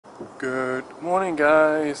Good morning,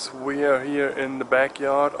 guys. We are here in the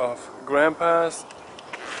backyard of Grandpa's.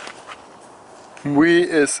 We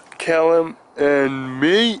is Callum and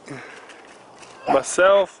me.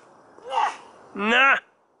 Myself. Na!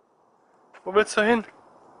 Wo willst du hin?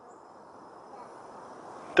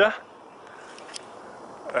 Da.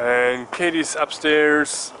 And Katie's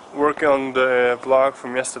upstairs working on the vlog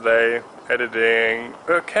from yesterday, editing.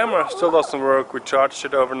 Her camera still doesn't work. We charged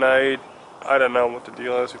it overnight. I don't know what the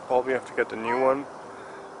deal is. We probably have to get a new one.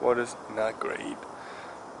 What is not great.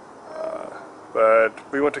 But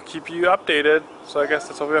we want to keep you updated, so I guess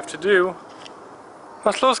that's what we have to do.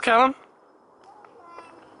 Was los, Callum?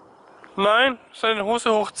 Nein? Soll ich deine Hose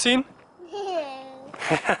hochziehen?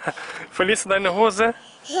 Verlierst du deine Hose?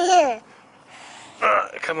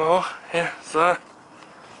 Komm mal hoch. Hier, so.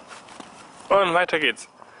 Und weiter geht's.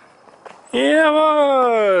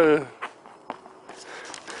 Jawohl!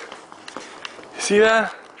 See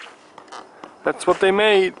that? That's what they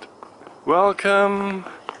made. Welcome,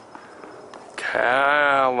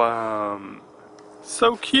 Callum.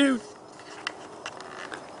 So cute.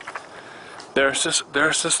 There's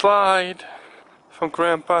the slide from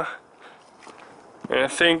Grandpa. And I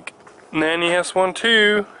think Nanny has one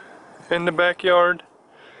too in the backyard.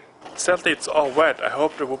 Sadly, it's all wet. I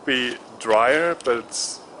hoped it would be drier, but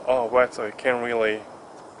it's all wet, so he can't really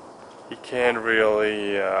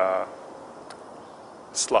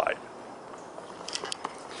slide.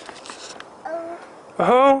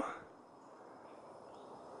 Oh.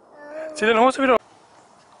 Zieh deine Hose wieder.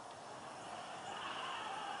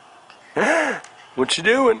 What you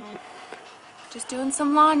doing? Just doing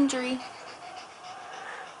some laundry.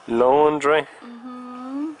 Laundry?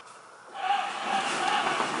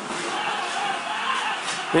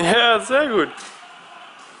 Ja, sehr gut.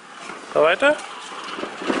 Weiter?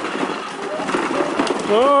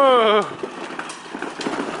 Oh.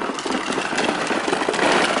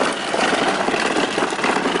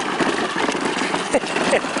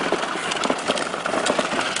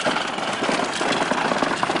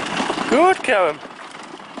 Gut, Callum.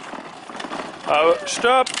 Aber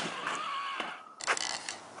stopp.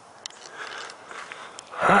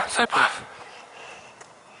 Sei brav.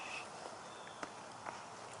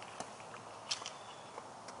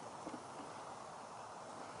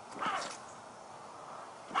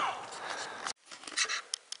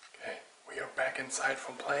 Okay, we are back inside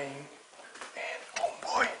from playing, and oh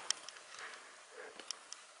boy,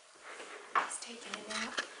 He's taking a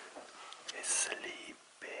nap. he's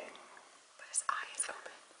sleeping. But his eye is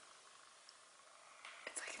open.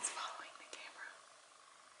 It's like it's following the camera.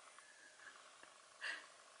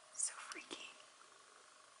 So freaky.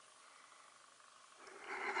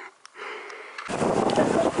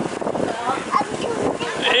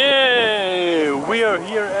 Hey, we are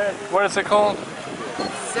here at, what is it called?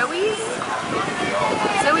 Zoe's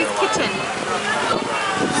Kitchen.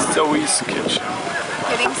 Zoe's Kitchen.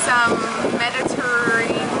 Getting some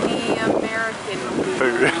Mediterranean American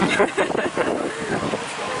food.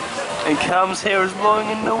 And Callum's hair is blowing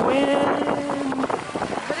in the wind.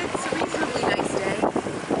 But it's a reasonably nice day.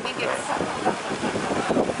 I think it's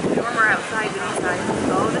warmer outside than inside.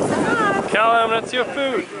 Oh, this is hot. Callum, that's your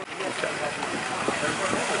food.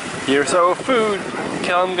 Here's our food.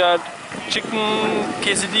 Callum got chicken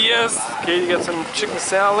quesadillas, Katie got some chicken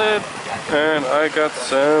salad, and I got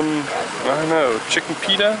some, I don't know, chicken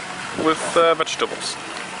pita with vegetables.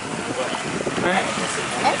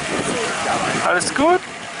 Alles gut?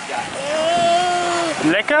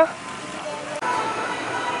 Lecker?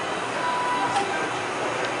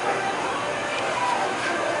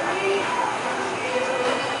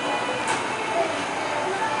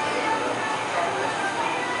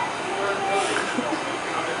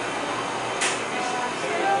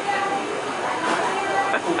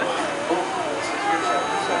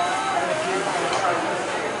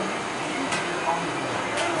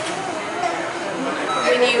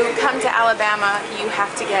 When you come to Alabama, you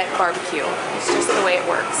have to get barbecue. It's just the way it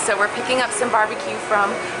works. So we're picking up some barbecue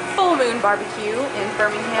from Full Moon Barbecue in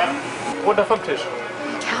Birmingham. Runter vom Tisch.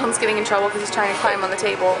 Callum's getting in trouble because he's trying to climb on the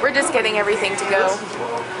table. We're just getting everything to go.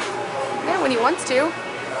 Yeah, when he wants to.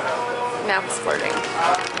 Now he's flirting.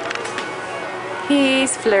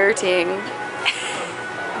 He's flirting.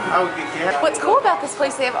 What's cool about this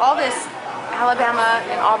place, they have all this Alabama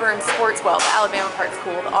and Auburn sports, well, the Alabama part's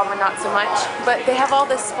cool, the Auburn not so much, but they have all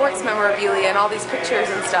this sports memorabilia and all these pictures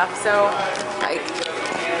and stuff, so, like,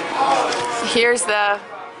 here's the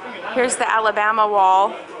Alabama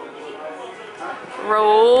wall.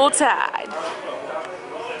 Roll Tide.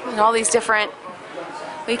 And all these different,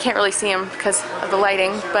 well, you can't really see them because of the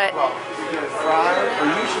lighting, but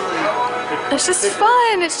It's just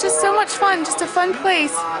fun. It's just so much fun. Just a fun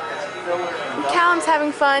place. Callum's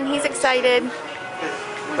having fun. He's excited.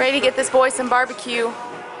 Ready to get this boy some barbecue.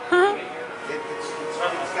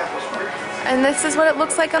 And this is what it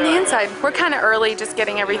looks like on the inside. We're kind of early, just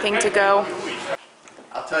getting everything to go.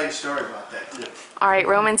 I'll tell you a story about that too. All right,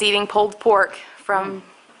 Roman's eating pulled pork from...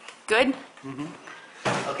 Good?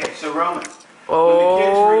 Okay, so Roman, Oh, when the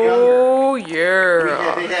kids were younger,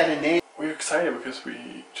 yeah. they had a name. We're excited because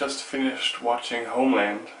we just finished watching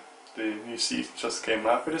Homeland. The new season just came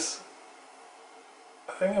up. It is,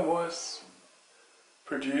 I think it was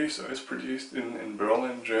produced, or is produced in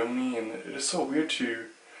Berlin, Germany, and it is so weird to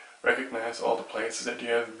recognize all the places that you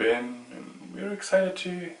have been, and we're excited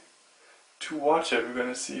to watch it. We're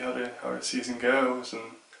gonna see how the season goes, and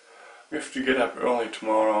we have to get up early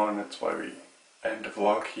tomorrow, and that's why we end the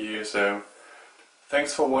vlog here. So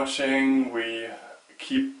thanks for watching. We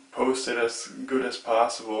keep posted as good as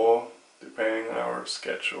possible depending on our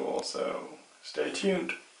schedule, so stay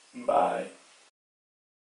tuned. Bye.